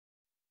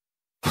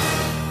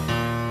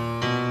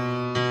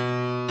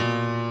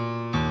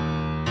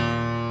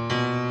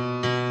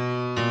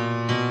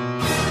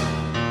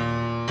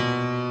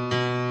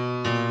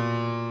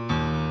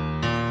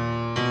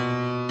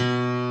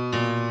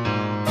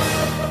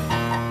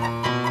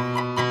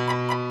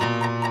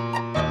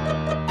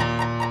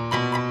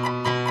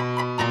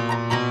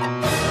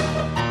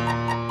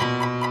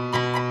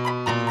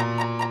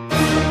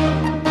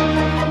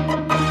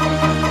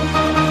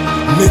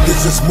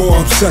niggas is more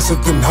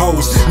obsessive than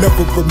hoes.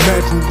 Never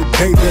imagined the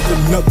day that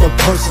another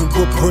person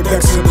would put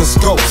X in the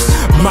scopes.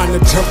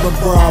 Monitoring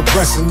where I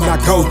rest and I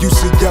go. You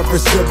see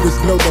adversaries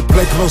know to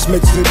play close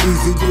makes it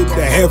easy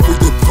to have for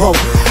your throat.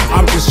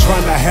 I'm just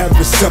trying to have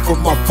respect for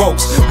my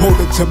folks, more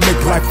than to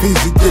make life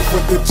easier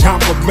when the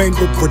time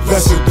remainder with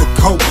less of the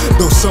cope.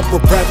 Though some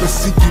would rather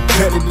see you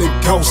dead in the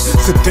ghost,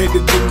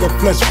 sedated in the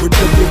flesh with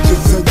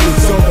images of your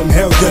soul and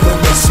hell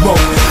yelling the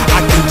smoke.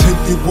 I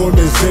continue on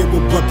as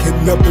able but can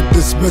never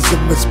dismiss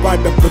them in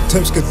spite of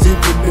attempts, cause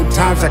even in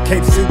times I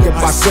can't see it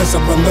myself.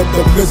 I'm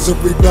another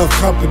misery love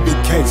company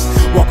case,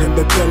 walking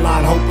the thin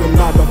line hoping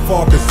not to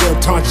fall, cause they'll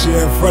taunt you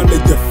in front of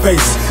your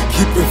face.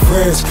 Keeping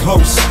friends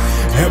close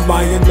and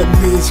my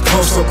enemies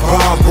closer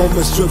by.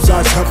 Roman strips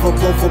eyes hover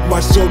over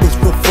my shoulders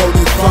with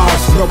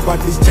 45s.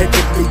 Nobody's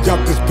taking me out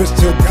this bitch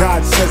till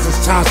God says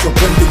it's time. So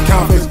when the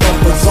conflicts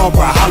don't resolve,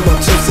 I hollow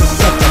tips and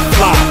set to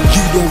fly.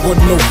 You don't want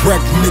no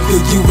wreck, nigga,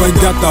 you ain't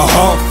got the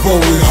heart for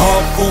it,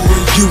 heart for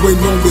it. You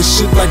ain't on this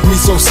shit like me,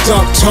 so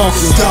stop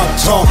talking, stop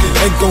talking.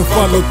 Ain't gon'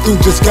 follow through,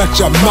 just got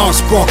your mouth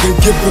sparking,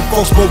 giving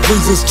folks more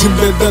reasons to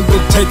let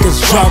undertakers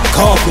drop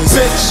coffins.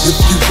 Bitch, if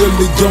you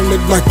really own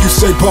it like you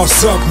say, boss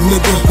up,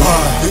 nigga.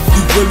 If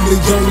you really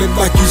own it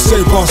like you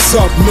say, boss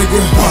up, nigga.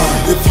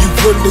 If you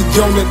really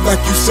own it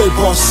like you say,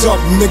 boss up,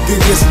 nigga.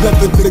 It's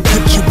nothing to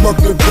get you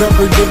mucked and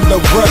buried in the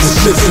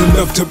rust. It's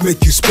enough to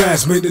make you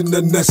spaz, made an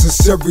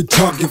unnecessary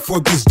target for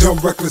these dumb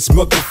reckless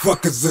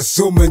motherfuckers,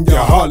 assuming you're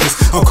heartless.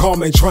 I'm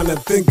calm, ain't trying to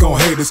think on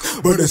haters,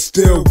 but it's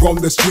still roam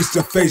the streets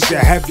to face you.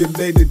 Have your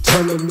lady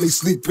eternally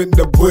sleep in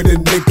the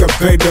wooden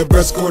incubator,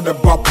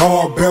 escorted by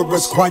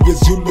pallbearers,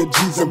 choirs,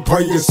 eulogies and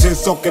prayers, here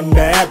soaking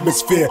the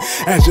atmosphere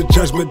as your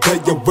judgment day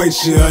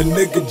awaits you. A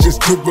nigga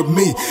just do with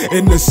me,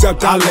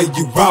 intercept, I lay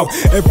you out.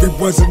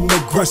 Everyone's an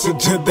aggressor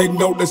till they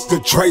notice the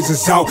trace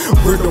is out.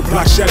 Riddle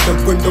block,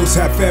 shattered windows,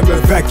 have family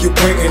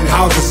evacuating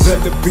houses.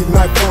 Said to be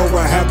nightfall,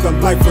 I have the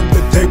life of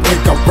the day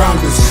break around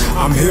us.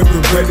 I'm here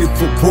and ready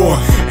for war.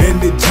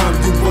 Anytime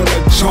you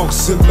wanna chalk,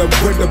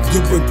 silhouette of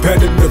you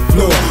embedded in the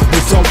floor.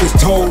 Was always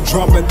told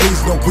drama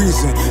needs no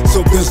reason,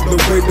 so there's no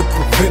way to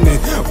prevent it.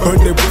 But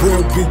it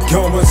will be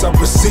gone once I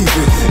receive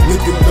it.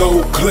 Nigga,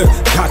 low clip,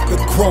 cock the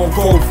chrome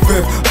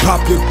 4-5,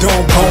 pop your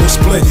dome, bone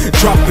split,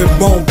 dropping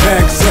bone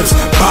bag zips,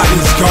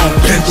 bodies gone,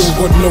 bitch. You don't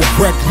want no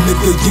wreck,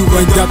 nigga, you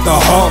ain't got the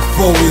heart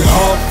for it,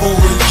 heart for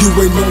it. You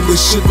ain't on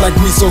this shit like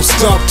me, so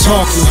stop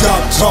talking,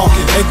 stop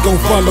talking. Ain't gon'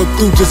 follow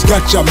through, just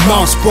got your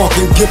mouth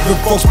sparking, giving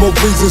folks more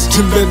reasons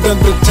to let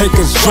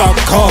undertakers drop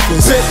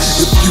coffins.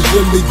 Bitch, if you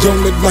really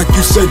own it like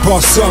you say,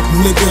 boss up,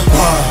 nigga.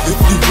 If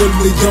you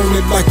really own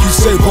it like you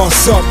say,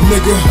 boss up,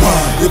 nigga.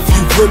 If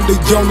you really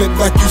own it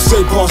like you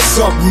say, boss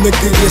up,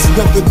 nigga. It's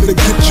nothing to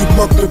get you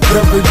mucked and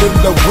buried in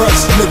the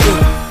rust,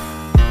 nigga.